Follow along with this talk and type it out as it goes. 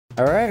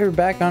Alright, we're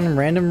back on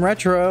Random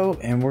Retro,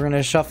 and we're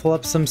gonna shuffle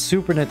up some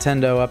Super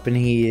Nintendo up in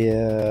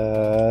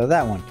here.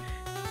 That one.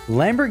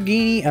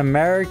 Lamborghini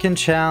American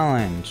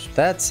Challenge.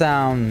 That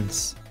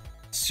sounds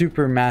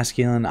super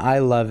masculine. I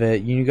love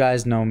it. You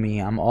guys know me.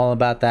 I'm all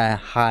about that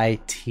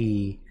high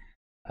T.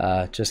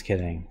 Just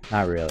kidding.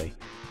 Not really.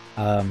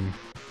 A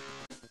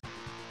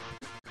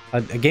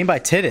game by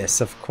Titus,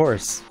 of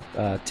course.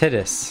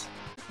 Titus.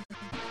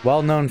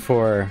 Well known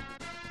for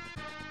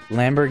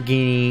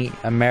Lamborghini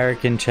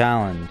American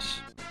Challenge.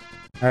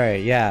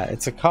 Alright, yeah,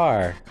 it's a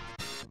car.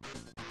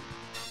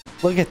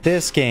 Look at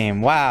this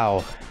game.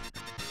 Wow.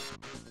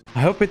 I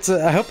hope it's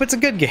a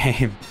good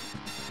game.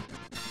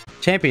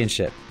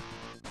 Championship.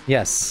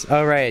 Yes.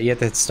 All right, you have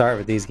to start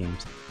with these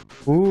games.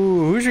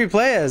 Ooh, who should we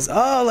play as?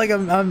 Oh, like a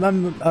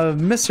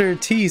Mr.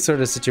 T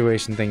sort of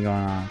situation thing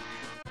going on.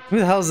 Who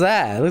the hell's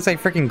that? It looks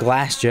like freaking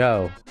Glass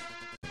Joe.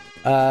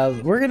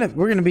 We're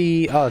gonna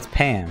be, oh, it's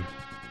Pam.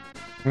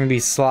 We're gonna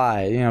be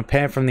Sly, you know,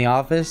 Pam from The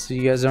Office.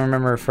 You guys don't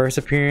remember her first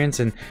appearance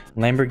in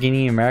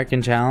Lamborghini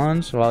American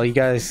Challenge? Well,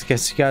 guess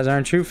you guys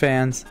aren't true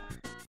fans.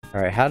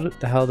 All right, how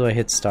the hell do I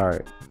hit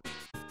start?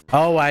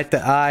 Oh,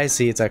 I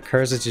see. It's a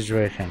cursor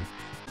situation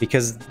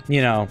because,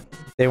 you know,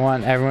 they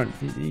want everyone.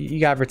 You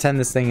gotta pretend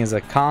this thing is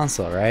a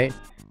console, right?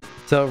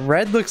 So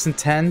red looks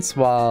intense,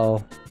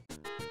 while,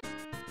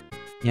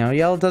 you know,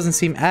 yellow doesn't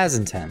seem as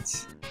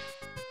intense.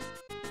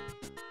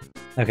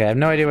 Okay, I have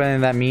no idea what any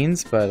of that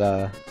means,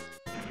 but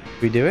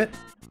we do it?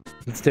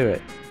 Let's do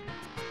it.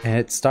 And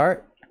hit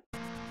start.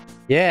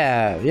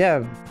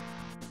 Yeah.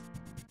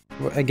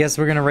 I guess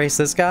we're gonna race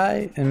this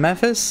guy in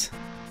Memphis.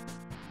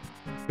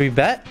 Should we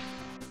bet?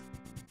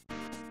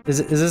 Is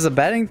this a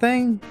betting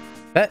thing?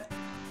 Bet.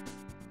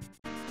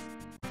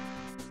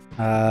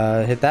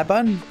 Hit that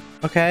button?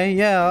 Okay,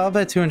 yeah, I'll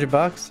bet 200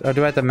 bucks. Or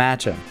do I have to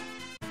match him?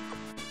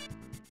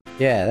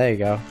 Yeah, there you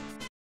go.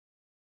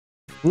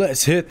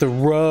 Let's hit the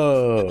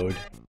road.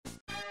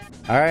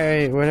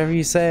 Alright, whatever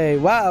you say.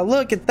 Wow,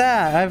 look at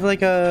that! I have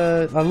like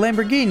a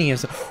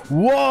Lamborghini.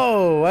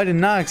 Whoa! I did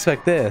not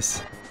expect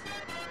this.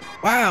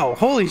 Wow,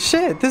 holy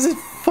shit, this is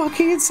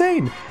fucking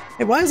insane!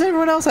 Hey, why does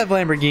everyone else have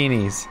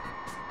Lamborghinis?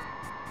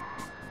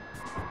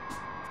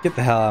 Get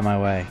the hell out of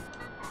my way.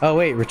 Oh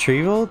wait,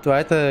 retrieval? Do I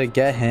have to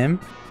get him?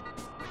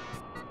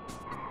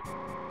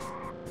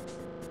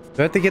 Do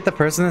I have to get the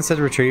person that said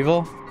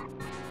retrieval?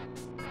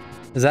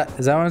 Is that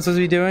what I'm supposed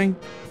to be doing?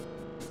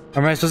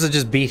 Or am I supposed to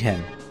just beat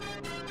him?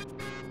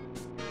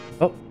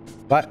 Oh,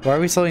 why are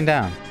we slowing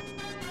down?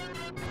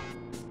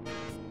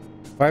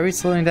 Why are we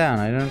slowing down?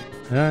 I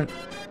don't...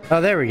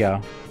 Oh, there we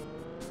go.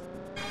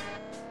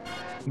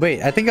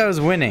 Wait, I think I was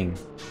winning.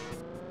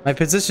 My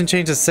position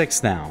changed to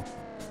 6 now.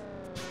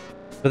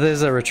 But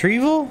there's a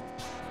retrieval?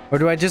 Or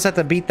do I just have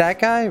to beat that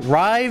guy?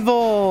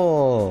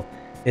 Rival!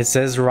 It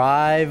says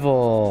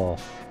rival.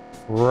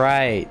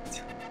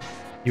 Right.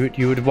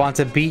 You would want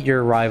to beat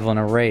your rival in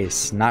a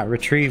race, not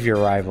retrieve your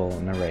rival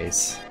in a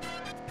race.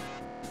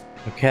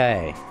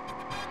 Okay.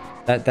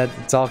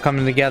 It's all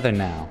coming together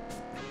now.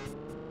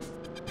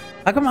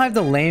 How come I have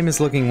the lamest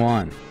looking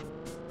one?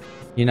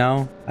 You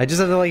know? I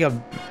just have like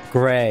a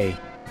gray.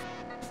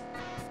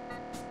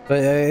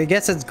 But I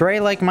guess it's gray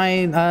like my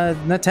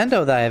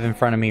Nintendo that I have in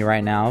front of me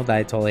right now. That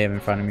I totally have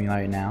in front of me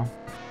right now.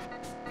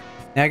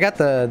 And I got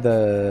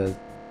the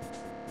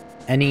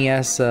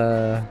NES...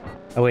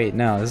 Oh wait,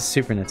 no, this is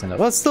Super Nintendo.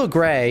 Well, it's still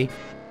gray.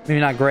 Maybe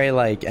not gray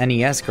like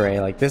NES gray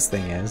like this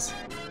thing is.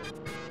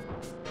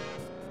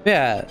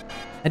 Yeah,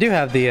 I do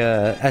have the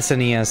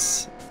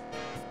SNES,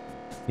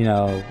 you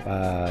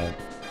know,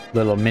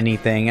 little mini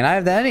thing. And I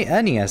have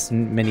the NES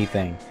mini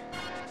thing.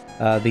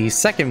 The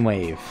second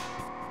wave.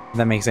 If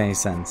that makes any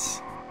sense.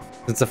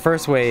 Since the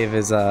first wave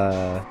is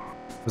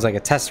was like a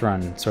test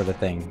run sort of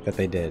thing that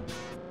they did.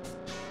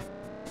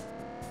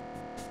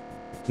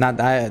 Not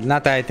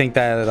that I think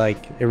that like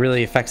it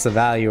really affects the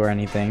value or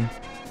anything,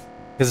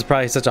 because it's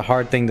probably such a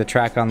hard thing to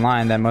track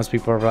online that most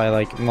people are probably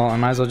like, well, I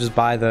might as well just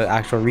buy the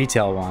actual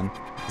retail one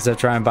instead of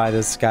trying to buy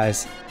this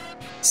guy's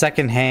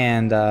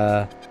secondhand.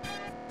 I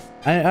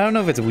don't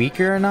know if it's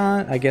weaker or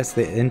not. I guess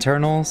the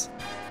internals.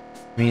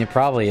 I mean, it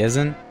probably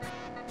isn't.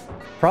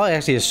 Probably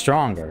actually is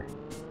stronger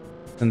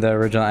than the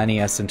original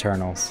NES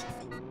internals.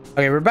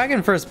 Okay, we're back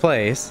in first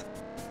place.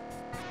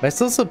 But I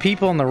still see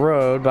people on the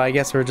road, but I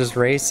guess we're just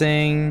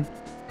racing,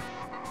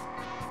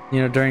 you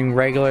know, during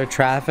regular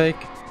traffic.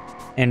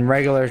 And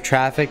regular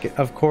traffic,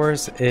 of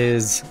course,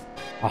 is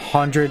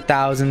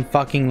 100,000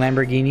 fucking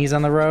Lamborghinis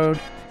on the road.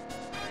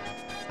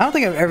 I don't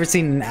think I've ever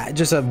seen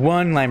just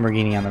one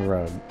Lamborghini on the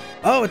road.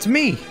 Oh, it's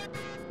me!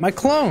 My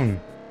clone!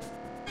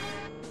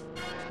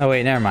 Oh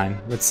wait, never mind.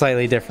 It's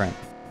slightly different.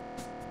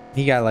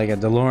 He got like a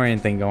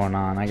DeLorean thing going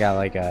on. I got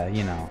like a,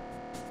 you know,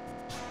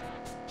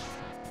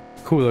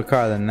 cooler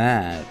car than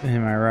that.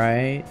 Am I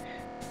right?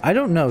 I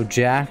don't know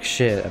jack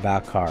shit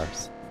about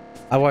cars.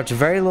 I watched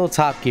very little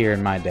Top Gear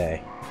in my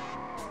day.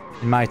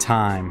 In my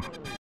time.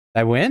 Did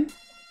I win?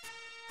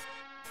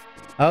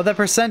 Oh, the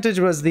percentage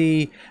was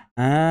the...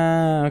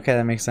 okay,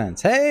 that makes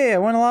sense. Hey, I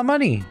won a lot of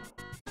money.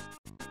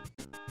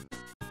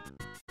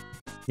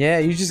 Yeah,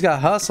 you just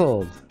got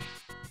hustled.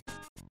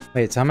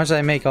 Wait, so how much did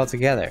I make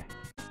altogether?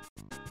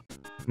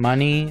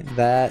 Money,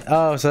 that...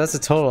 Oh, so that's the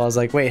total. I was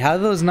like, wait, how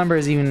do those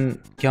numbers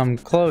even come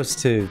close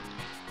to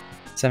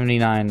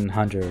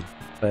 7,900?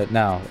 But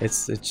no,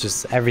 it's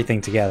just everything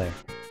together.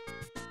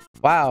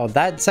 Wow,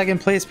 that second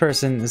place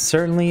person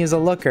certainly is a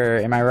looker,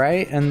 am I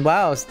right? And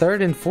wow,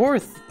 third and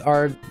fourth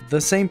are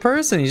the same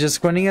person. He's just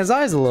squinting his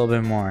eyes a little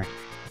bit more.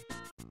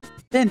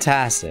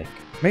 Fantastic.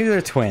 Maybe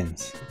they're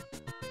twins.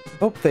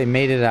 Hope they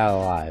made it out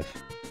alive.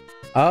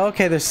 Oh,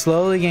 okay, they're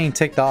slowly getting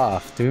ticked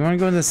off. Do we want to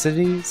go in the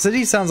city?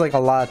 City sounds like a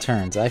lot of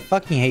turns. I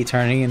fucking hate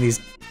turning in these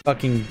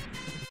fucking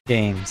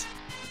games.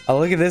 Oh,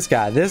 look at this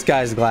guy. This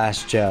guy's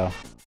Glass Joe.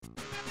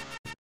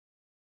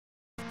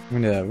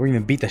 We're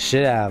gonna beat the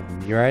shit out of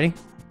him. You ready?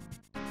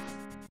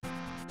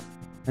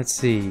 Let's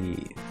see.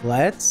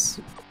 Let's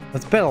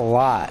bet a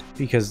lot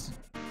because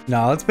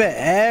no, let's bet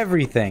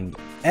everything.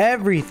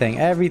 Everything.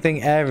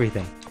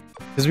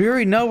 Because we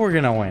already know we're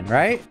gonna win,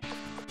 right?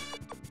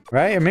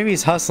 Right? Or maybe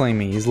he's hustling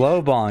me. He's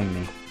lowballing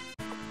me.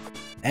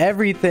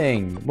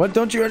 Everything. What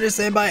don't you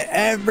understand by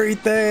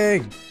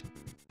everything?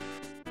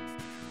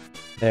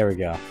 There we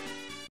go.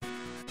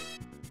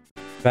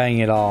 Bang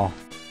it all.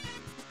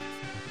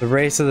 The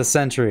race of the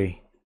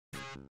century.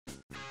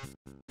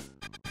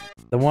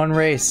 The one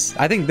race.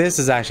 I think this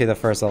is actually the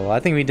first level. I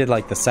think we did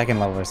like the second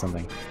level or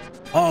something.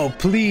 Oh,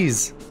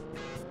 please.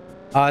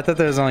 Oh, I thought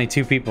there was only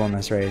 2 people in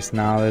this race.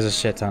 No, there's a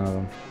shit ton of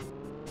them.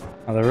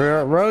 Oh, the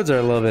roads are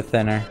a little bit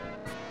thinner.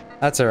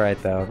 That's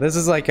alright though. This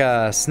is like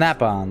a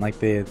Snap-on, like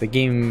the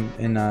game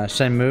in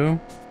Shenmue.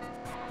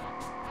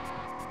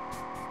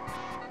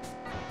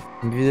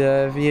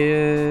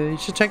 You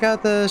should check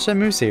out the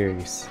Shenmue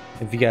series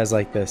if you guys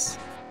like this.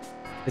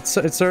 It's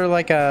sort of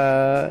like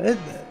a...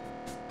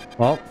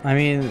 well, I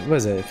mean, what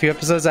is it? A few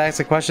episodes I asked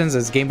the questions,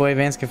 is Game Boy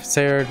Advance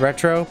considered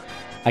retro?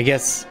 I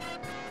guess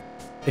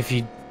if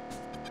you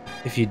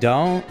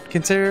don't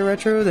consider it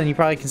retro, then you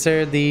probably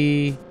consider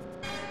the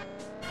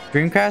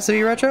Dreamcast to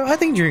be retro? I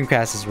think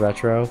Dreamcast is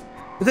retro.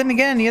 But then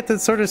again, you have to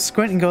sort of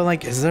squint and go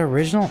like, is the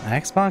original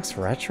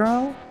Xbox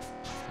retro?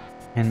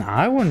 And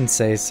I wouldn't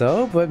say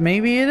so, but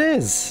maybe it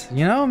is.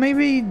 You know,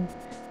 maybe...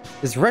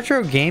 is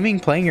retro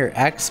gaming playing your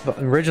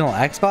original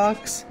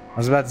Xbox? I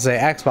was about to say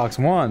Xbox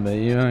One, but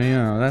you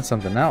know, that's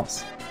something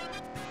else.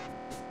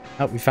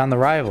 Oh, we found the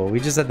rival.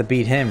 We just had to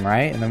beat him,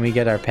 right? And then we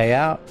get our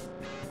payout.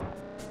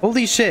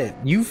 Holy shit,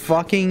 you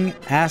fucking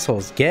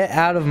assholes. Get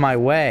out of my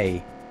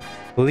way.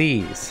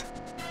 Please.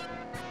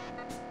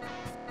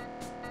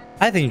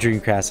 I think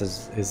Dreamcast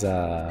is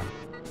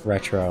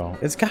retro.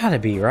 It's gotta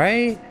be,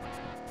 right?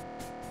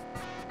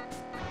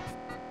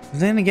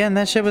 Then again,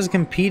 that shit was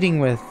competing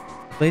with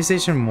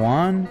PlayStation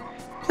 1.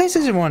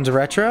 PlayStation 1's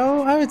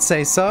retro, I would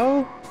say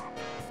so.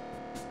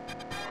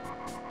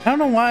 I don't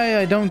know why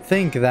I don't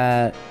think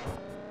that...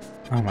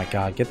 oh my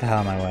god, get the hell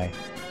out of my way.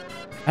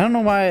 I don't know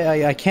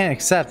why I can't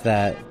accept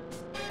that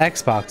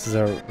Xbox is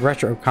a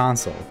retro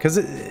console. Because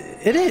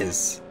it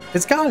is.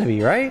 It's gotta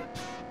be, right?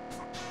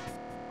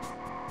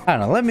 I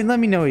don't know. Let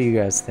me know what you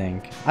guys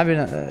think. I've been...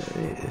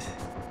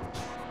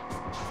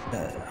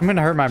 I'm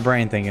gonna hurt my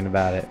brain thinking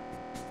about it.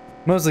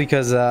 Mostly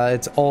because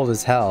it's old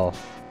as hell.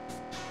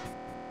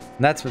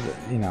 And that's what,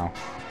 you know...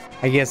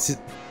 I guess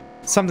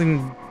something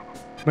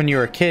when you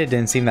were a kid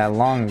didn't seem that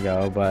long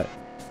ago, but...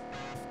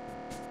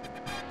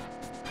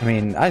 I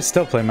mean, I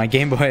still play my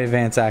Game Boy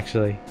Advance,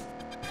 actually.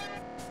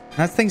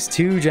 That thing's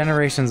 2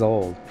 generations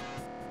old.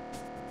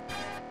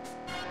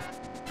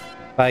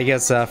 But I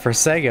guess for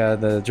Sega,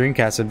 the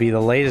Dreamcast would be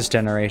the latest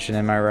generation,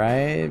 am I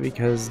right?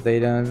 Because they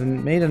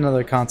haven't made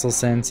another console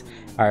since.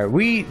 Alright,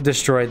 we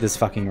destroyed this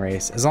fucking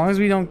race. As long as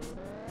we don't...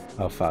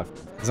 oh, fuck.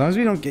 As long as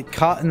we don't get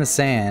caught in the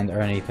sand or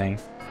anything.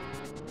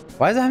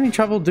 Why is it having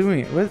trouble doing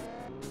it? What?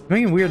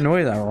 Making a weird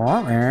noise.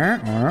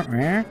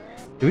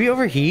 Do we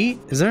overheat?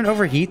 Is there an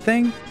overheat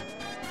thing?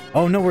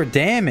 Oh no, we're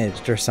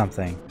damaged or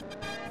something.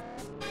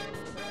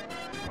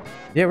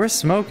 Yeah, we're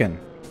smoking.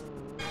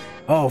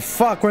 Oh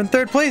fuck, we're in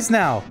 3rd place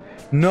now.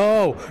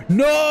 No,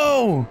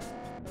 no.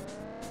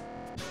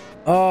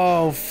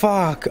 Oh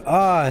fuck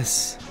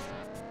us.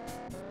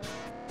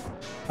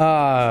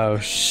 Oh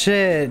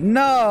shit,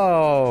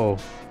 no.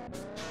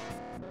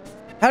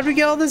 How did we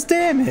get all this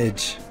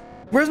damage?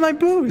 Where's my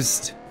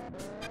boost?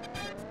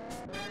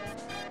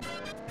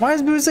 Why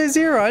does boost say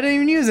 0? I didn't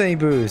even use any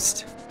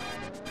boost.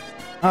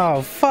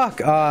 Oh,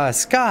 fuck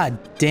us. God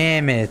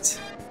damn it.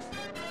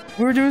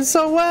 We were doing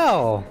so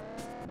well.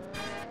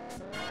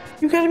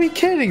 You gotta be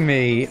kidding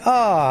me.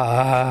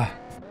 Ah.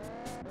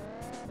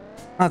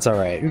 That's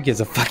alright. Who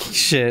gives a fucking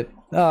shit?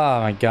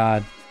 Oh my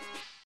god.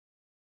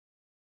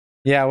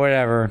 Yeah,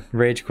 whatever.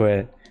 Rage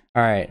quit.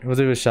 Alright, we'll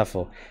do a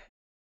shuffle.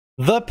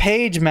 The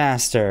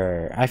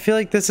Pagemaster. I feel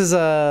like this is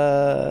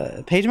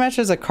a... Pagemaster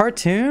is a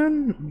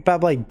cartoon?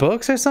 About like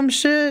books or some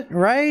shit,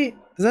 right?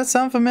 Does that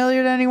sound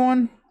familiar to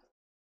anyone?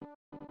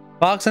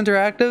 Fox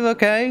Interactive,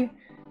 okay.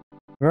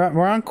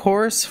 We're on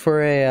course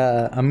for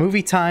a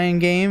movie tie-in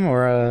game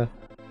or a...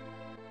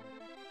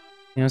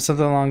 you know,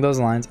 something along those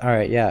lines.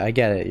 Alright, yeah, I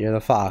get it. You're the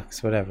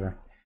Fox, whatever.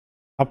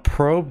 A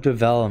probe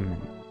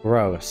development.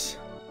 Gross.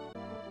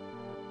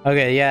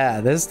 Okay,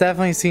 yeah, this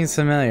definitely seems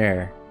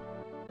familiar.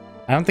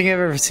 I don't think I've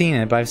ever seen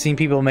it, but I've seen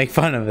people make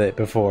fun of it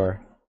before.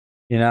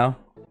 You know?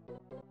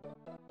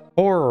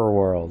 Horror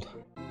world.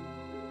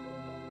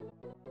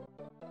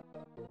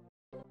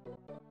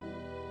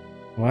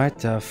 What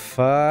the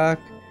fuck?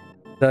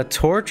 The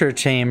torture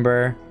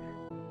chamber.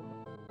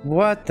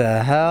 What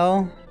the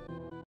hell?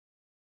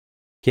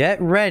 Get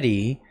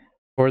ready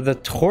for the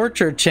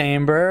torture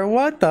chamber.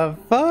 What the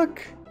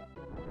fuck?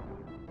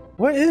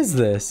 What is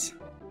this?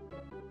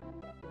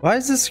 Why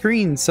is the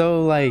screen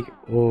so like,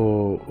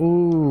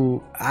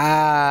 ooh,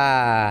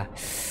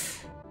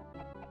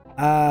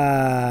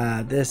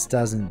 this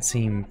doesn't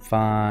seem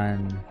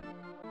fun.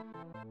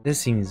 This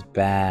seems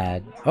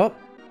bad. Oh,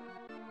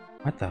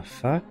 what the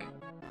fuck?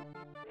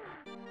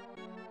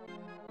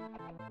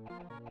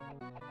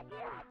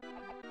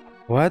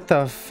 What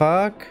the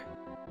fuck?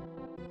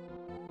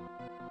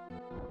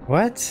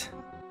 What?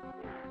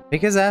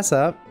 Pick his ass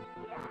up.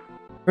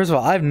 First of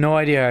all, I have no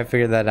idea how I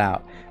figured that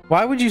out.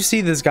 Why would you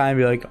see this guy and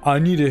be like, I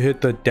need to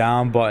hit the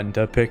down button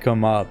to pick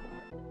him up?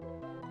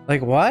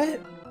 Like, what?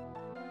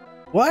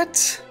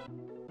 What?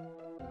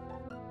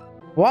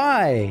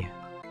 Why?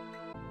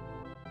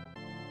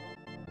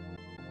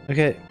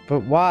 Okay, but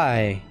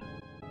why?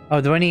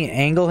 Oh, do I need to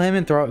angle him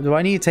and throw? Do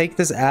I need to take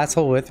this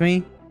asshole with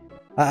me?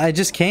 I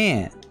just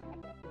can't.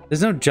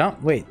 There's no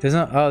jump. Wait, there's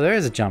no. Oh, there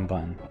is a jump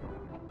button.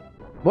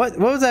 What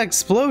was that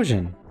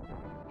explosion?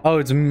 Oh,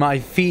 it's my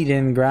feet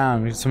in the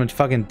ground. There's so much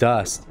fucking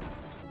dust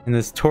in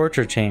this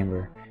torture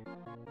chamber.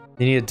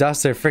 You need to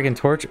dust their freaking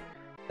torture.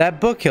 That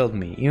book killed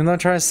me, even though I'm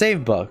trying to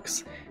save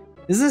books.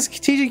 Is this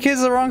teaching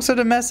kids the wrong sort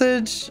of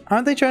message?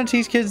 Aren't they trying to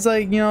teach kids,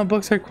 like, you know,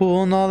 books are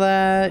cool and all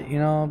that? You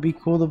know, be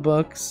cool to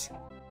books.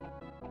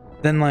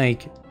 Then,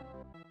 like,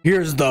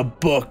 here's the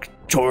book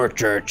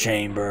torture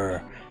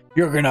chamber.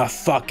 You're gonna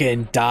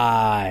fucking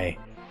die.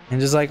 And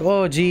just like,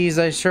 oh, geez,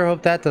 I sure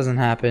hope that doesn't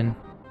happen.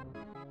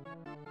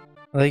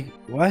 Like,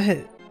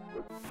 what?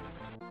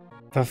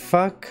 The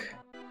fuck?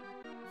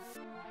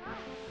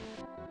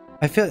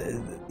 I feel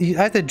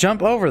I have to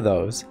jump over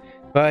those,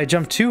 but I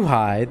jump too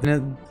high, then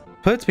it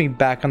puts me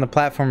back on the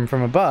platform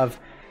from above.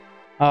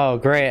 Oh,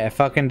 great, I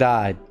fucking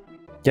died.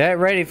 Get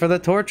ready for the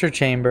torture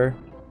chamber.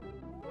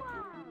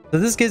 So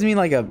this gives me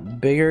like a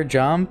bigger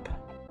jump.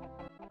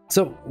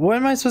 So what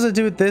am I supposed to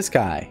do with this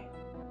guy?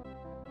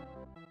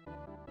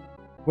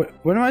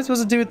 What am I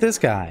supposed to do with this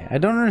guy? I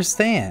don't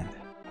understand.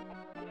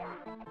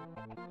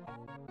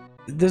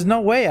 There's no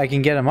way I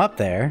can get him up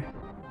there.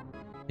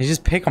 You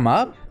just pick him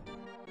up?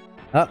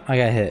 Oh, I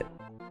got hit.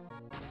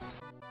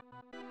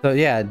 So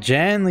yeah,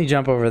 gently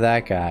jump over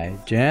that guy.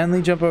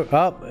 Gently jump over.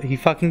 Oh, he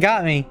fucking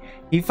got me.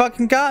 He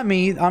fucking got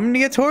me. I'm gonna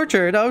get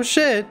tortured. Oh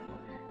shit.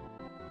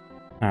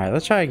 Alright,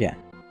 let's try again.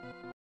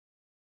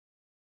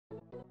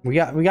 We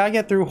gotta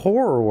get through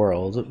horror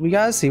world. We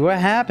gotta see what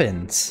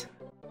happens.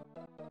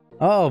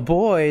 Oh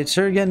boy, it's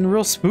sure getting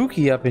real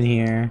spooky up in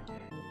here.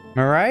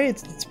 Am I right?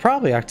 It's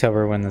probably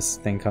October when this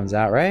thing comes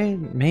out, right?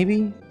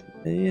 Maybe?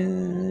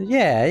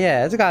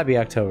 Yeah, it's gotta be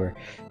October.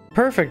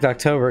 Perfect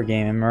October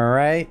game, am I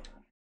right?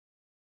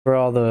 For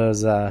all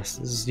those,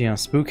 you know,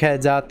 spook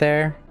heads out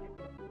there.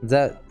 Is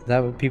that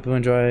what people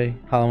enjoy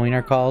Halloween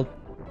are called?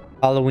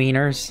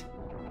 Halloweeners?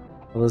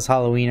 All those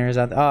Halloweeners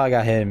out there? Oh, I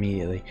got hit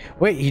immediately.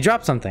 Wait, he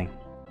dropped something.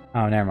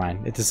 Oh, never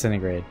mind. It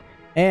disintegrated.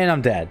 And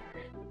I'm dead.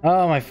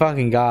 Oh my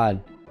fucking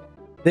god.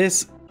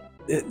 This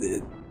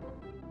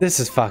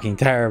is fucking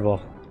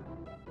terrible.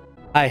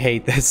 I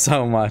hate this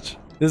so much.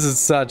 This is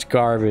such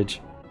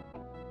garbage.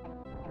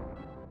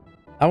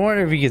 I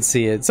wonder if you could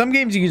see it. Some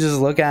games you can just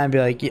look at and be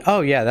like,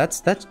 oh yeah,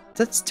 that's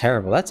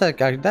terrible.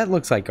 That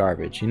looks like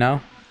garbage, you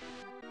know?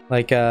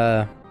 Like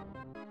I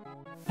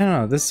don't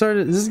know. This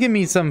is giving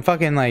me some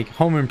fucking like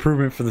Home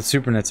Improvement for the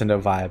Super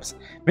Nintendo vibes.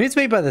 Maybe it's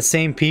made by the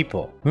same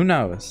people. Who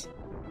knows?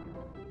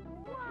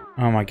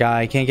 Oh my god,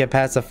 I can't get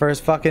past the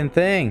first fucking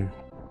thing.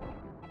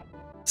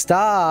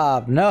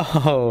 Stop!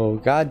 No!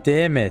 God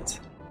damn it.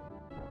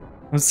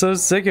 I'm so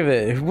sick of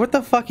it. What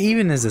the fuck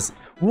even is this?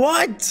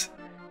 What?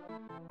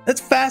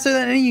 That's faster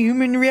than any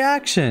human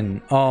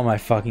reaction. Oh my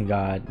fucking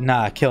god.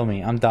 Nah, kill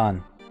me. I'm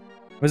done.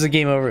 Was the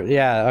game over?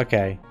 Yeah,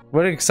 okay.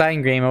 What an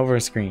exciting game over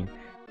screen.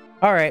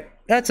 Alright,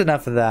 that's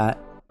enough of that.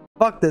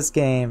 Fuck this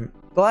game.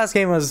 The last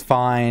game was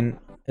fine.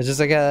 It's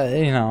just I got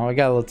a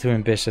little too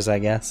ambitious, I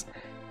guess.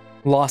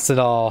 Lost it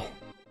all.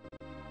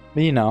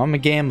 But you know, I'm a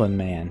gambling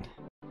man.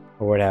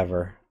 Or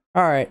whatever.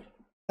 Alright,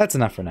 that's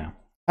enough for now.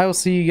 I will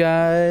see you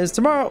guys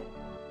tomorrow.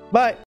 Bye.